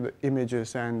 100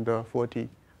 images and 40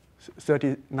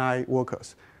 39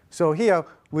 workers. So here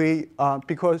we,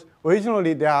 because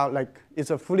originally it's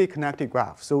a fully connected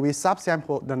graph, so we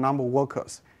subsample the number of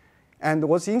workers. And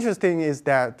what's interesting is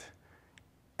that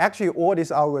actually all these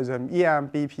algorithms, EM,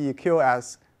 BP,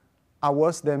 QoS, are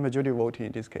worse than majority voting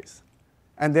in this case.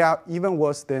 And they are even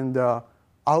worse than the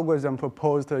algorithm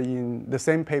proposed in the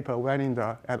same paper,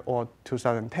 Wellinger et al.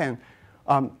 2010,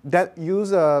 that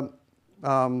use a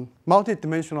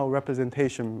multi-dimensional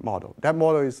representation model. That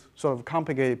model is sort of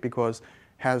complicated because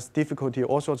has difficulty,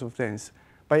 all sorts of things,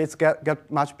 but it's get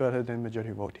much better than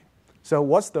majority voting. So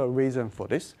what's the reason for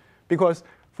this? Because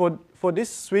for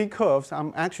these three curves,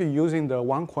 I'm actually using the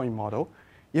one-coin model.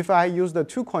 If I use the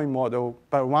two-coin model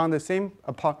but run the same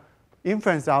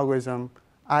inference algorithm,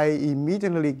 I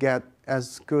immediately get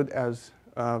as good as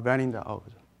Wellinger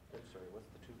algorithm. I'm sorry, what's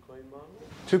the two-coin model?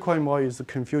 Two-coin model is the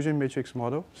confusion matrix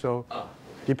model. So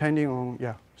depending on,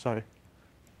 sorry.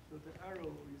 So the arrow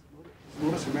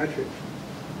is not symmetric.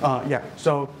 Yeah,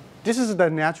 so this is the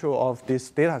nature of this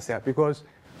data set because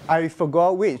I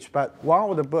forgot which, but one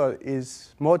of the bird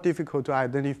is more difficult to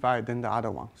identify than the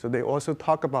other one. So they also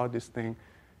talk about this thing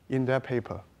in their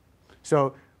paper.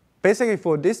 So basically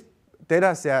for this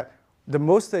data set, the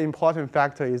most important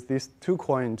factor is this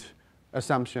two-coin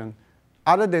assumption.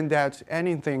 Other than that,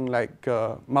 anything like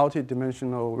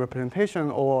multi-dimensional representation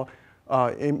or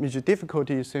image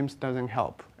difficulty seems doesn't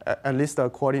help, at least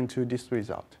according to this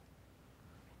result.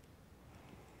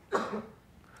 You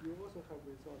also have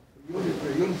results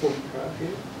for uniform graph here.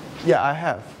 Yeah, I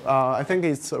have. I think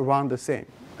it's around the same.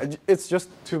 It's just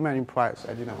too many priors.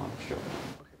 I didn't want to show.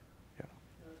 Yeah,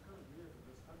 it's kind of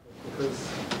weird because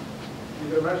you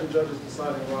can imagine judges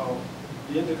deciding, well,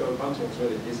 the indigo bunting is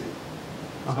really easy.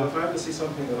 So if I ever see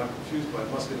something that I'm confused by,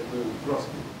 it must be the blue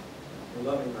grosbeak. And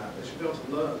learning that, they should be able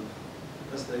to learn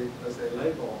as they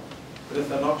label. But if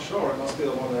they're not sure, it must be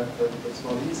the one that's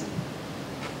not easy.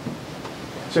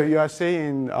 So you are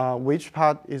saying which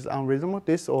part is unreasonable,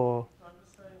 this or? I'm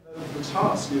just saying that the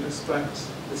task you'd expect,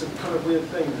 it's a kind of weird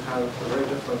thing to have a very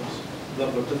different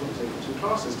level of difficulty for two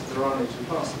classes because there are only two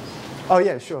classes. Oh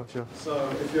yeah, sure. So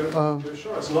if you're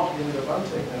sure it's not the indigo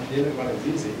bunting and the indigo bunting is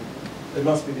easy, it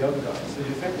must be the other guy. So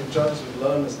you think the judges would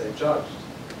learn as they judged.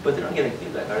 But they're not getting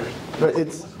feedback, are they? But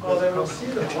it's Well, they will see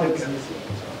that one is easy,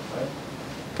 right?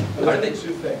 Are they-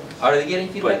 two things. Are they getting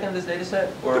feedback in this data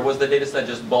set? Or was the data set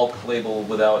just bulk label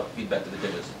without feedback to the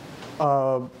judges?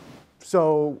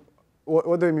 so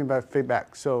what do you mean by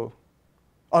feedback? So,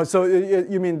 so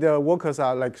you mean the workers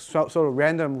are like sort of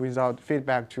random without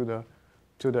feedback to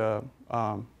the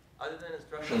Other than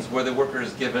instructions, were the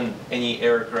workers given any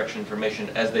error correction information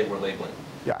as they were labeling?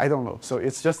 Yeah, I don't know. So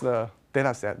it's just the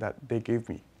data set that they gave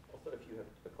me. Also, if you have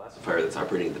a classifier that's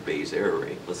operating at the Bayes error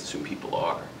rate, let's assume people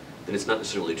are, then it's not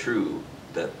necessarily true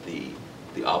that the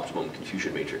optimum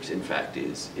confusion matrix, in fact,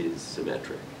 is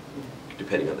symmetric,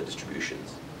 depending on the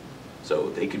distributions. So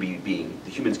they could be the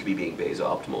humans could be being Bayes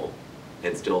optimal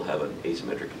and still have an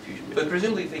asymmetric confusion matrix. But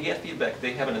presumably, if they get feedback,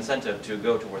 they have an incentive to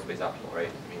go towards Bayes optimal, right?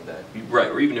 I mean that. Right,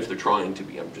 or even if they're trying to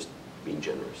be, I'm just being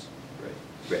generous.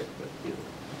 Right, but you know.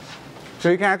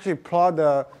 So you can actually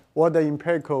plot what the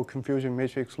empirical confusion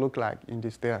matrix look like in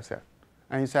this data set.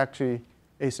 And it's actually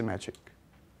asymmetric.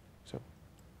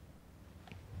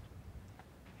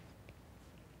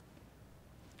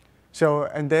 So,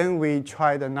 and then we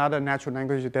tried another natural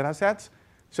language data set.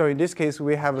 So in this case,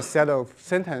 we have a set of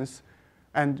sentences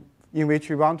and in which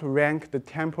we want to rank the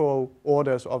temporal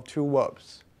orders of two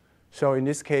verbs. So in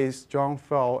this case, John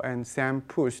fell and Sam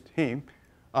pushed him.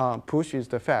 Push is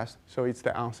the fast, so it's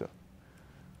the answer.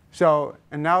 So,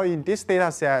 and now in this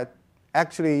data set,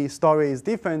 actually story is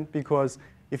different because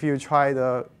if you try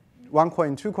the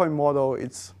one-coin, two-coin model,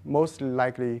 it's most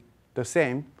likely the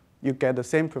same. You get the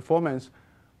same performance,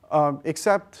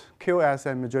 except QoS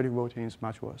and majority voting is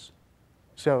much worse.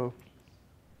 So,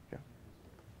 yeah.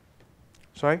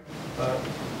 Sorry? Okay.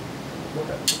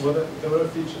 Well, there were no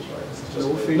features, right? This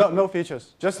is just No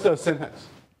features, just the sentence.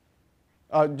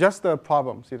 Just the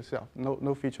problems itself,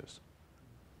 no features.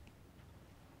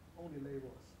 Only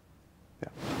labels. Yeah.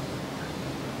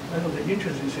 I know the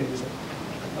interesting thing is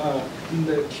in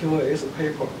the QoS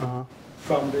paper,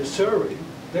 from the theory,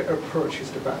 their approach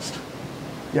is the best.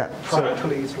 Yeah.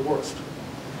 Practically, it's the worst.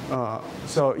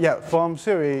 So yeah, from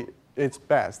theory, it's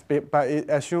best, but it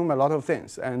assumes a lot of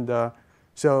things. And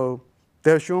so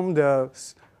they assume the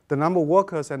number of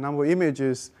workers and number of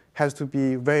images has to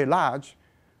be very large,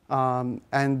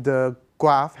 and the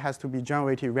graph has to be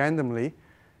generated randomly.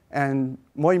 And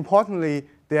more importantly,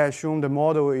 they assume the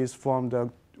model is from the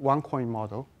one-coin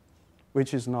model,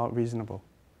 which is not reasonable.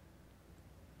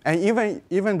 And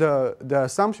even the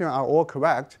assumptions are all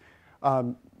correct,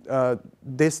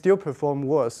 they still perform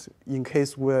worse in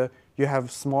case where you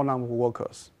have small number of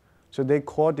workers. So they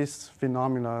call this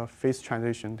phenomena phase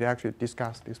transition. They actually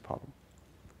discuss this problem.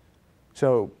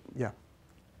 So yeah.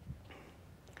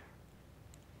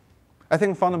 I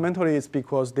think fundamentally it's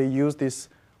because they use this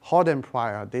hot and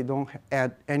prior. They don't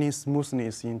add any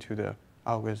smoothness into the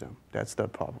algorithm. That's the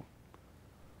problem.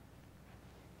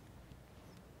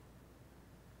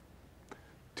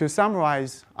 To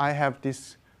summarize, I have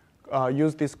this,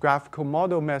 use this graphical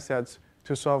model methods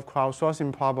to solve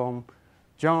crowdsourcing problem,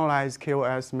 generalize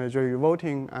KOS majority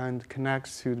voting, and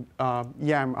connects to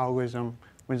EM algorithm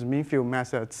with mean field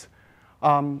methods.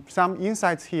 Some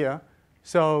insights here.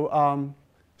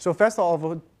 So first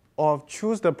of all,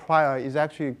 choose the prior is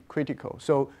actually critical.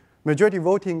 So majority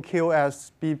voting,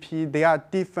 KOS, BP, they are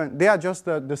different. They are just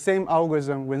the same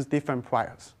algorithm with different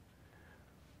priors.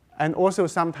 And also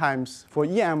sometimes for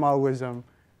EM algorithm,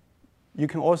 you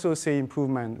can also see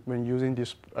improvement when using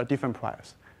these different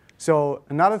priors. So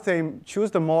another thing, choose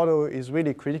the model is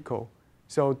really critical.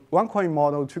 So one coin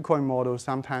model, two coin model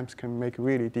sometimes can make a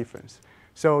really difference.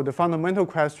 So the fundamental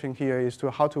question here is to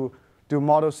how to do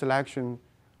model selection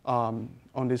on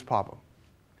this problem.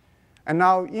 And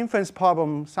now inference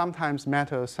problem sometimes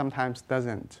matters, sometimes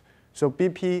doesn't. So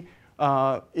BP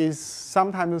is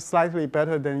sometimes slightly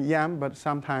better than EM, but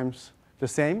sometimes the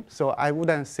same. So I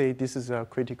wouldn't say this is a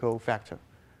critical factor,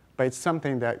 but it's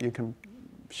something that you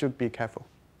should be careful.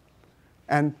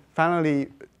 And finally,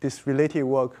 this related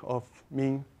work of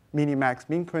minimax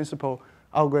mean principle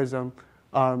algorithm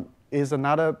is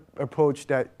another approach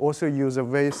that also uses a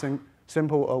very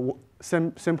simple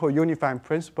unifying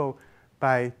principle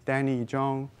by Danny,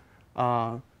 Zhang,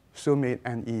 Sumit,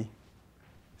 and Yi.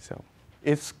 So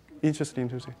it's interesting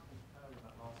to see.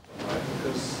 Right,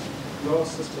 because your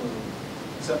system,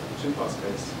 except for the two-pass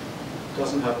case,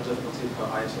 doesn't have a difficulty per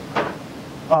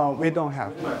item. We don't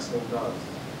have. Minimax thing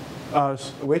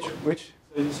does. Which?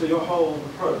 So your whole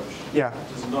approach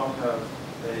does not have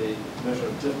a measure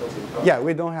of difficulty per Yeah,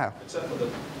 we don't have. Except for the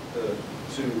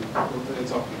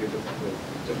example you give with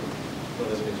different, when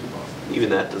there's only two parts. Even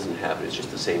that doesn't happen. It's just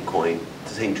the same coin, the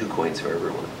same 2 coins for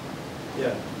everyone.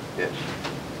 Yeah. Yeah.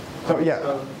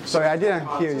 So sorry, I didn't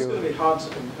hear you. It's going to be hard to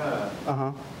compare.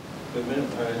 The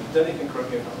minimum. Denny can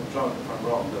correct me if I'm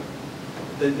wrong, but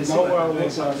they seem like doing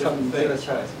some different things.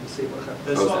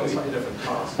 They're slightly different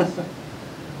tasks.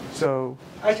 So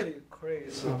actually,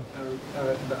 creates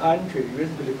the entry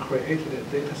usually created a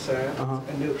data set,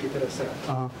 a new data set,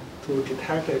 to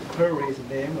detect a query's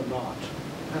name or not.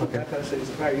 And that data set is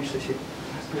very interesting.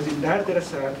 Because in that data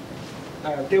set,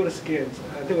 David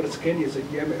Skinner's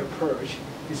EM approach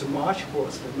is much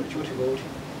worse than majority voting.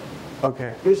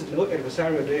 okay. There's no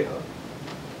adversarial data.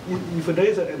 If there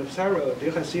is an adversarial,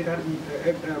 they can see that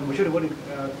majority voting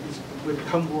will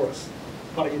become worse.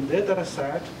 But in that data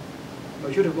set,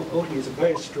 majority voting is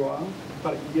very strong,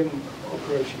 but EM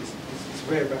approach is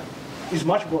very bad. It's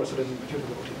much worse than majority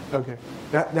voting. Okay,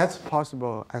 that's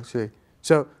possible actually.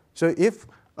 So if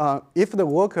the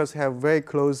workers have very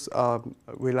close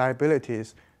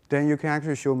reliabilities, then you can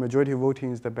actually show majority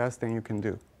voting is the best thing you can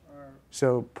do.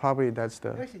 So probably that's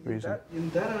the reason. In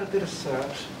that data set,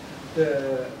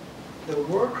 the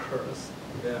workers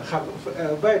have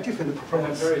very different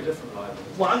performance. Very different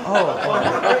liabilities.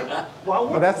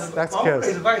 One that's worker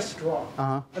is very strong,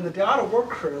 Uh-huh. and the other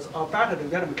workers are better than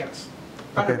random guess.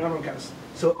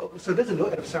 So there's no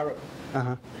adversarial.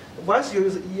 Uh-huh. Once you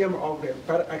use EM algorithm,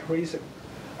 better accuracy,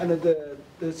 and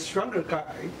the stronger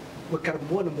guy will get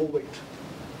more and more weight.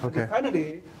 Okay. And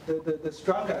finally, the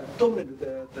stronger dominate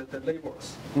the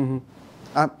labels. Mm-hmm.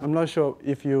 I'm not sure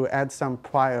if you add some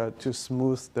prior to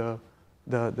smooth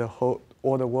the whole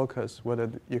all the workers,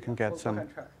 whether you can get some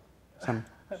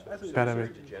better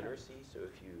rate. Degeneracy. So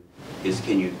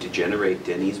can you degenerate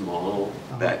Denny's model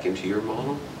back into your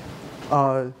model?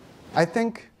 I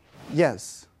think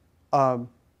yes.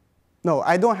 No,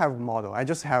 I don't have a model. I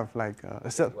just have like a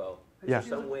set. Well, is there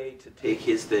some way to take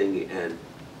his thing and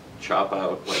chop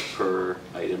out like per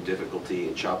item difficulty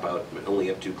and chop out only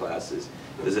have 2 classes?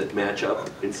 Does it match up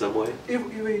in some way?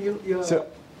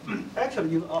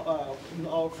 Actually, in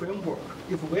our framework,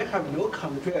 if we have no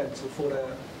constraints for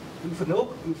if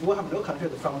we have no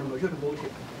constraints from the majority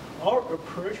voting, our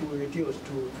approach will reduce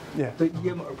to the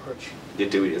EM approach. You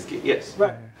do it as yes.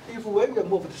 Right. If we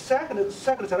remove the second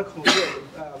set of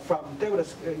constraints from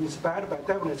inspired by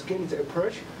David Skinner's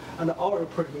approach, and our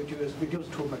approach reduce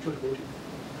to majority voting.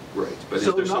 Right, but is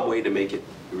there some way to make it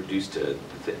reduce to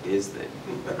his thing?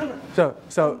 So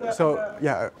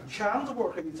yeah. Chang's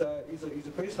work is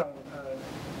based on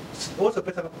It's also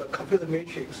based on the computer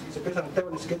matrix. It's based on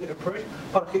David scaling approach,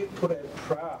 but he put a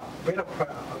beta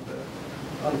prior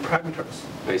on the parameters.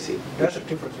 I see. That's the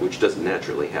difference. Which doesn't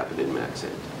naturally happen in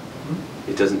Maxent.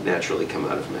 It doesn't naturally come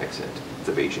out of Maxent. It's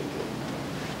a Bayesian thing.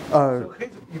 So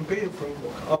his embedded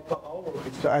framework, but our work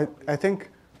is So I think,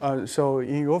 so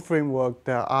in your framework,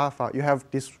 the alpha, you have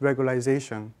this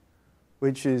regularization,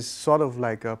 which is sort of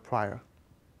like a prior.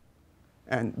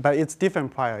 But it's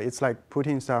different prior. It's like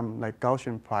putting some like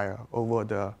Gaussian prior over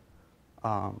the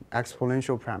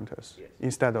exponential parameters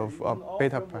instead of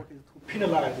beta prior. to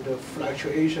penalize the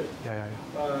fluctuation Yeah.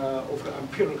 of the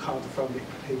ampere count from the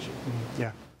imputation.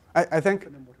 Yeah, I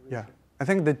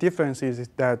think the difference is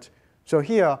that, so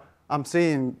here I'm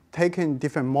saying taking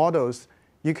different models,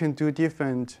 you can do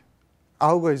different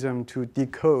algorithm to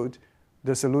decode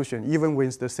the solution, even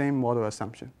with the same model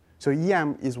assumption. So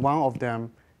EM is one of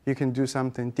them. You can do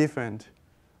something different.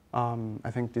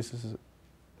 I think this is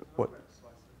what.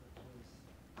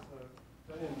 So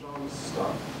Danny and John's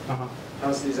stuff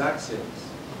has these axioms,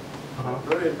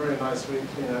 very, very nice, very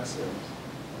clean axioms,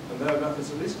 and their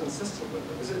methods are at least consistent with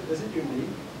them. Is it unique?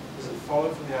 Does it follow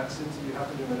from the axioms that you have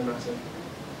to do minimax entropy?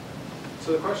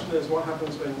 So the question is, what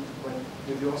happens when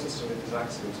with your system with these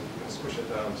axioms, if you can squish it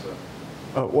down to?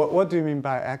 What do you mean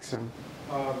by axiom?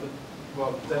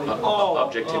 Well, then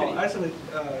Objectivity. Actually,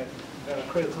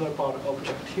 Chris talked about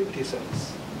objectivity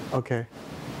sense. Okay.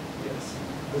 Yes.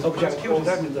 Objectivity,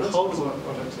 that means the whole.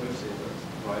 Objectivity,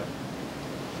 right?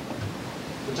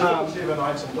 The difficulty of an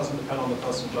item doesn't depend on the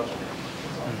person judging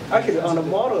it. Actually, on the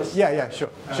models. Yeah, sure.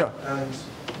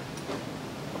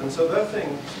 And so their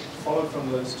thing followed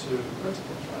from those two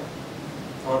principles, right?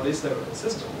 Or at least they were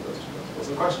consistent with those two principles.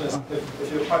 The question is,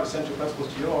 if you apply the central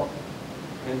principles to your,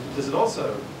 does it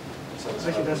also?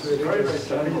 Actually, that's very, very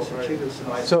general, very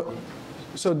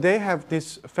So they have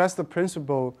this first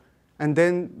principle, and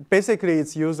then basically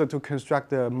it's used to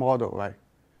construct the model, right?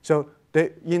 So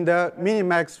in the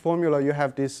minimax formula, you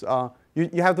have this.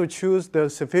 You have to choose the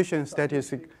sufficient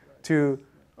statistic to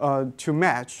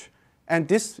match, and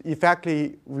this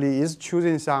effectively is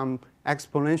choosing some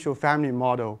exponential family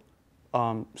model.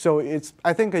 So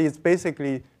I think it's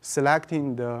basically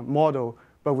selecting the model,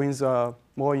 but with a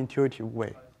more intuitive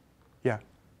way. Yeah.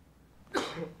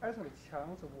 Actually,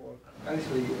 Chang's work,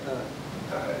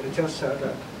 just said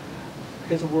that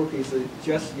his work is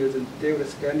just using David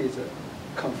Scanlon's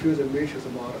computer matrix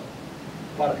model,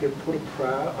 but he put a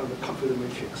prior on the computer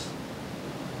matrix.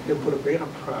 He put a beta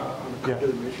prior on the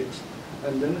computer matrix,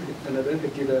 and then he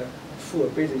did a full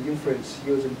Bayesian inference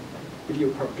using video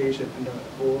propagation and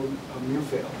all mu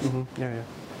fields.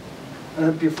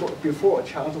 And before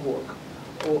Chang's work,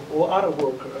 or other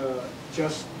work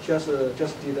just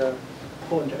did a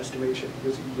point estimation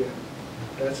using EM.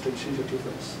 That's the essential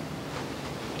difference.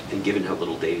 And given how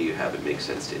little data you have, it makes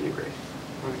sense to integrate.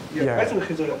 Right. Yeah. I think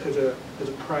his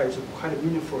price is quite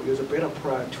meaningful. It's a beta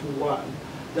price 2-1.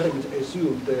 That means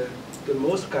assume the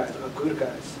most guys are good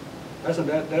guys. I think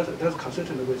that's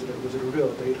consistent with the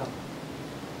real data.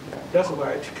 That's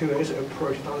why QA's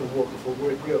approach doesn't work for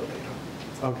real data.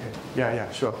 Okay.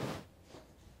 Yeah. Sure.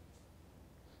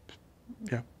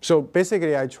 Yeah. So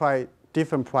basically, I try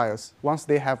different priors. Once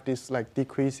they have this like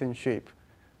decreasing shape,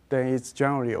 then it's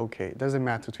generally okay. It doesn't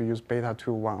matter to use beta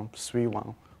 2-1,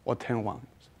 3-1, or 10-1.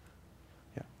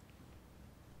 Yeah.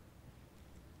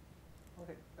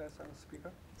 Okay, that's on the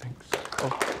speaker. Thanks. Oh,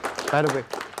 by the way,